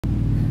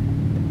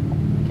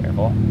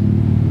Careful.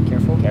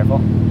 Careful.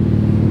 Careful.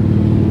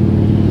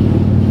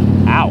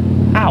 Ow!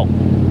 Ow!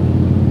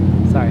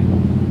 Sorry.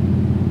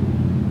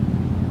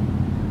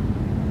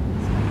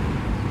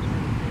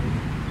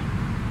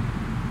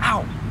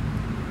 Ow!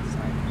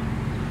 Sorry.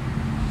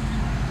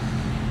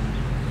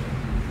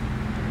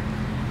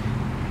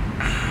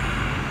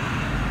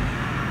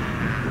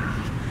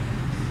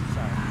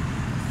 Sorry.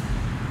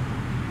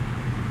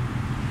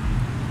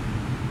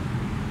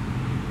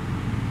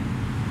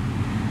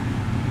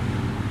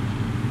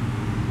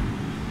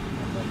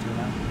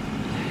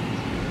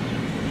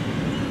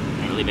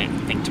 I really didn't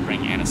think to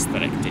bring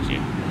anesthetic, did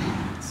you?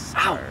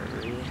 Sorry.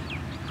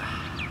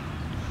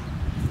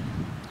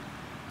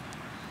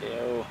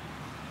 Ew.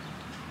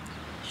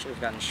 Should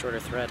have gotten a shorter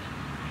thread.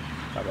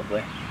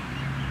 Probably.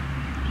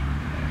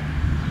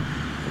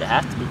 Did it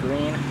have to be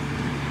green?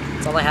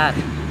 That's all I had.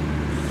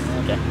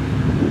 Okay.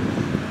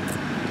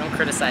 Don't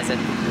criticize it.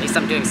 At least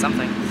I'm doing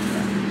something.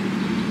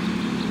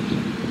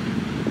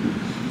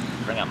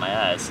 Bring out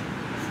my eyes.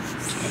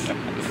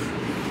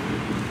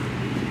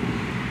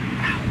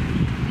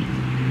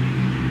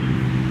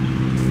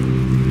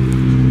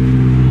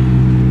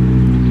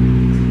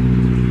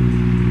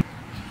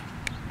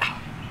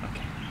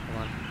 Okay, hold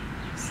on.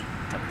 Just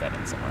tuck that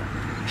in somewhere.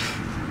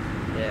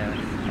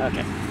 Yeah.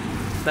 Okay.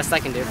 Best I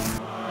can do.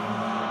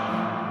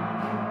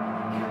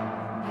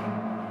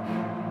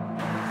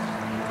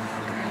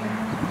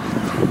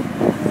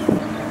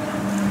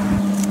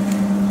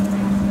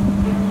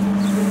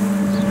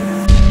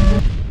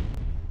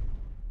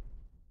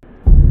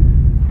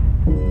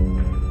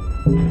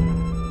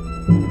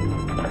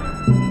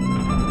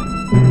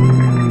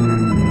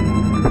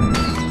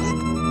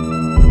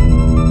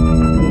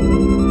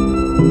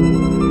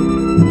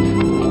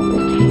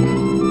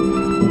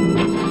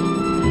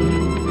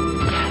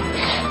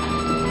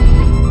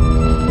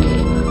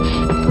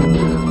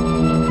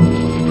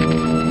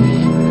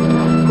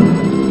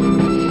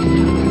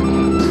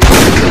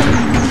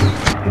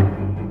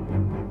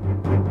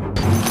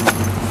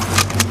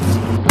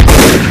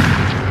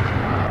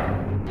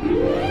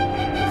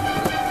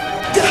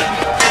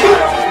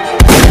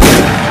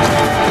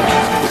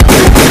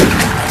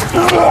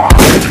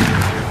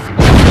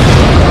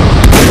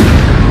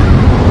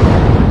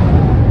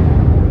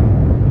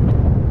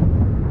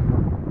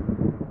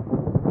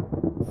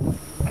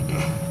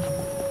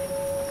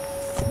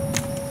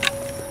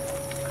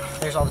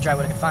 There's all the dry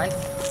wood I could find.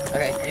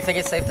 Okay, you think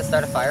it's safe to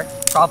start a fire?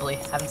 Probably.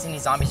 Haven't seen any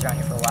zombies around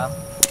here for a while.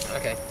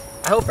 Okay.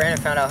 I hope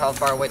Brandon found out how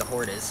far away the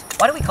horde is.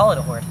 Why do we call it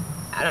a horde?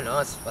 I don't know.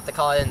 It's what they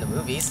call it in the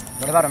movies.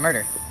 What about a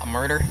murder? A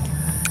murder?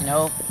 You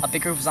know, a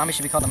big group of zombies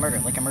should be called a murder,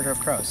 like a murder of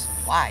crows.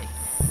 Why?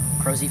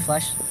 Crows eat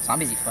flesh,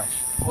 zombies eat flesh.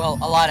 Well,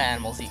 a lot of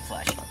animals eat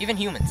flesh, even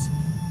humans.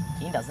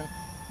 Keane doesn't.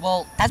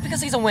 Well, that's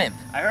because he's a wimp.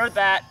 I heard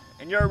that,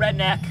 and you're a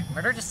redneck.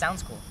 Murder just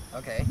sounds cool.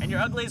 Okay. And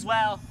you're ugly as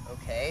well.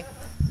 Okay.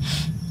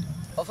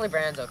 Hopefully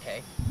Brandon's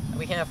okay.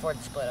 We can't afford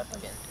to split up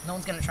again. No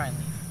one's gonna try and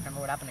leave.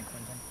 Remember what happened to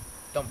Quintin?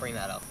 Don't bring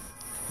that up.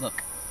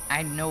 Look,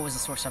 I know it was a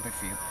sore subject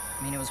for you.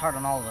 I mean, it was hard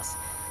on all of us.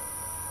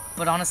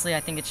 But honestly, I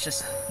think it's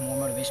just more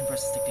motivation for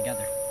us to stick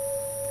together.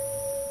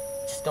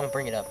 Just don't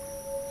bring it up.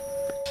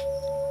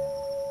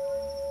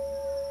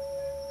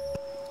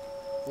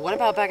 What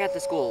about back at the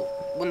school?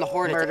 When the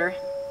horde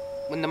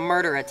when the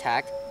murder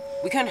attacked,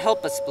 we couldn't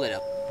help but split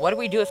up. What do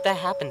we do if that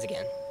happens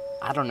again?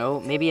 I don't know,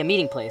 maybe a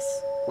meeting place.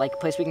 Like a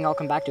place we can all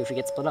come back to if we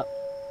get split up.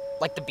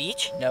 Like the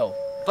beach? No.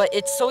 But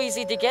it's so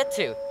easy to get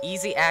to.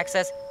 Easy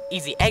access,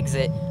 easy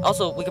exit.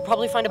 Also, we could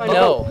probably find a boat.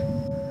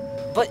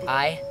 No. But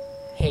I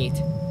hate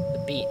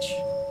the beach.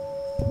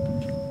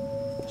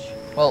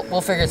 Well,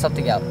 we'll figure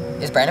something out.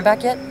 Is Brandon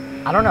back yet?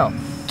 I don't know.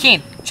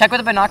 Keane, check with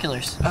the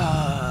binoculars.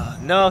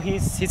 No,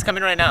 he's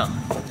coming right now.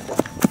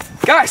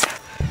 Guys,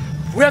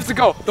 we have to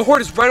go. The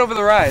horde is right over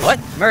the rise. What?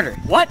 Murder.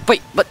 What?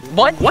 Wait, but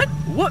what? What?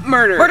 What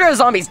murder? Murder of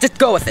zombies, just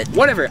go with it.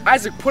 Whatever.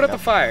 Isaac, put up the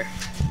fire.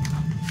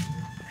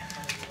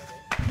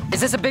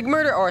 Is this a big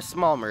murder or a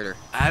small murder?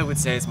 I would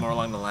say it's more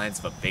along the lines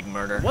of a big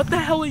murder. What the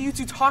hell are you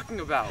two talking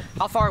about?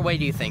 How far away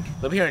do you think?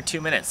 They'll be here in 2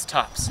 minutes,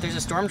 tops. There's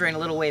a storm drain a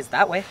little ways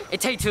that way. It'd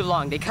take too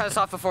long. They cut us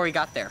off before we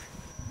got there.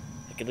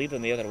 I could lead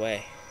them the other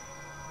way.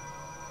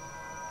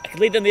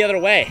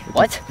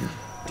 What?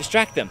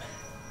 Distract them.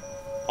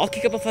 I'll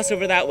kick up a fuss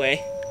over that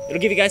way.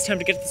 It'll give you guys time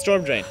to get to the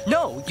storm drain.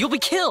 No, you'll be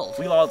killed.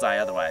 We'll all die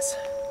otherwise.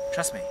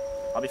 Trust me,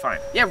 I'll be fine.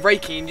 Yeah,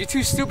 right, Keane. You're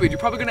too stupid. You're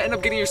probably gonna end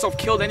up getting yourself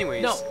killed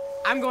anyways. No,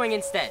 I'm going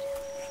instead.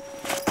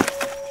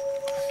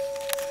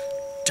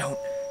 Don't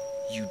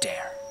you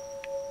dare.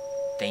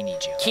 They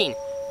need you. Keane,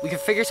 we can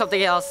figure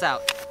something else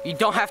out. You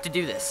don't have to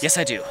do this. Yes,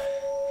 I do.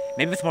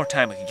 Maybe with more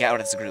time we could get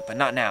out as a group, but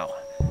not now.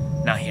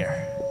 Not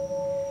here.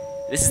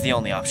 This is the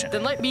only option.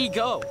 Then let me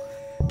go.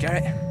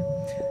 Garret,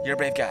 you're a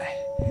brave guy.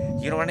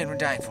 You don't want anyone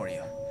dying for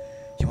you.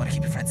 You want to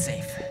keep your friends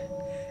safe.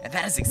 And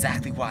that is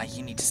exactly why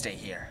you need to stay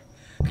here.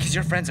 Because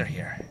your friends are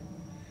here.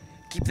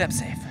 Keep them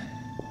safe.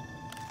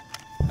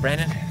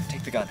 Brandon,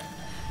 take the gun.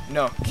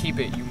 No, keep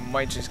it. You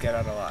might just get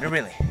out alive. No,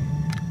 really.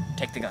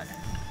 Take the gun.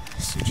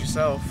 Suit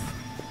yourself.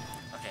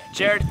 Okay,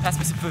 Jared, pass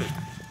me some food.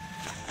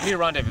 I need a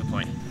rendezvous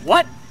point.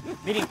 What?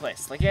 Meeting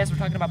place, like you guys were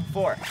talking about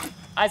before.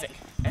 Isaac,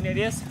 any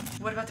ideas?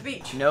 What about the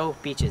beach? No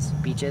beaches.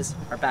 Beaches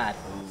are bad.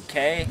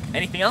 Okay,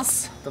 anything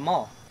else? The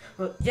mall.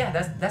 Well, yeah,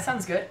 that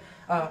sounds good.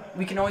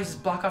 We can always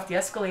just block off the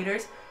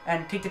escalators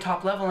and take the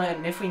top level,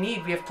 and if we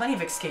need, we have plenty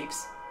of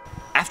escapes.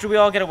 After we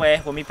all get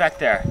away, we'll meet back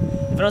there.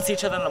 If we don't see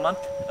each other in a month,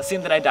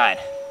 assume that I died.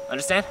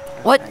 Understand?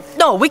 What?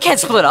 No, we can't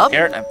split up.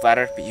 Garret, I'm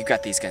flattered, but you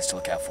got these guys to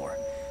look out for.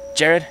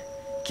 Jarid,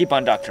 keep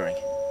on doctoring.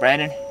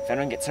 Brandon, if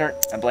anyone gets hurt,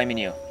 I'm blaming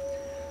you.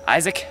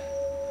 Isaac,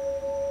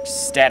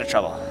 just stay out of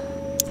trouble.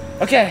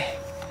 Okay,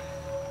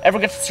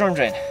 everyone get to the storm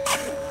drain.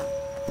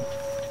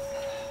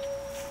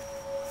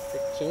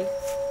 Keane,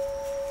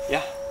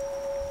 Yeah,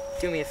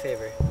 do me a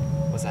favor.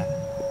 what's that?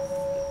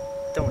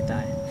 Don't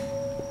die.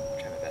 I'll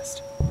try my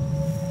best.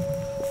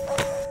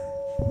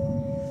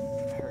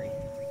 Hurry.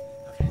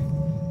 Okay.